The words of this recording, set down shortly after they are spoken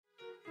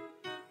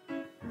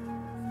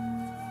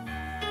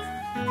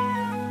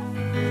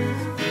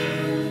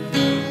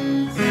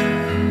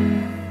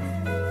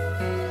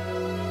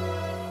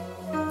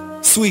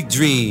Sweet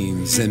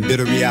dreams and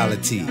bitter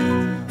reality,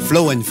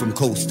 flowing from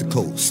coast to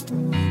coast.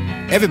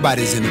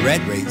 Everybody's in the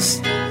rat race.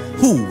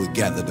 Who would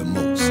gather the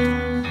most?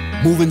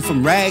 Moving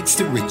from rags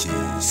to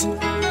riches,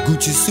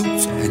 Gucci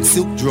suits and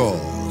silk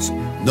drawers,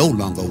 no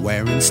longer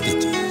wearing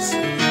stitches.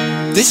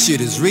 This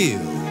shit is real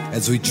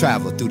as we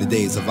travel through the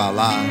days of our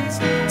lives.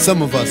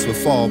 Some of us will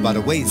fall by the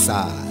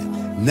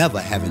wayside,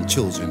 never having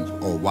children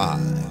or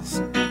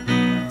wives.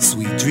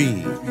 Sweet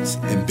dreams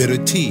and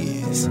bitter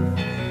tears,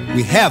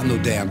 we have no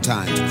damn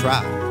time to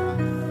cry.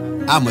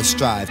 I must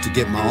strive to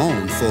get my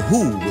own, for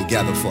who will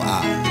gather for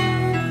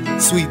I?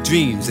 Sweet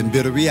dreams and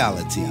bitter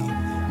reality,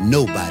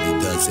 nobody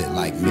does it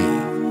like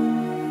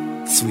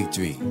me. Sweet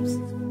dreams.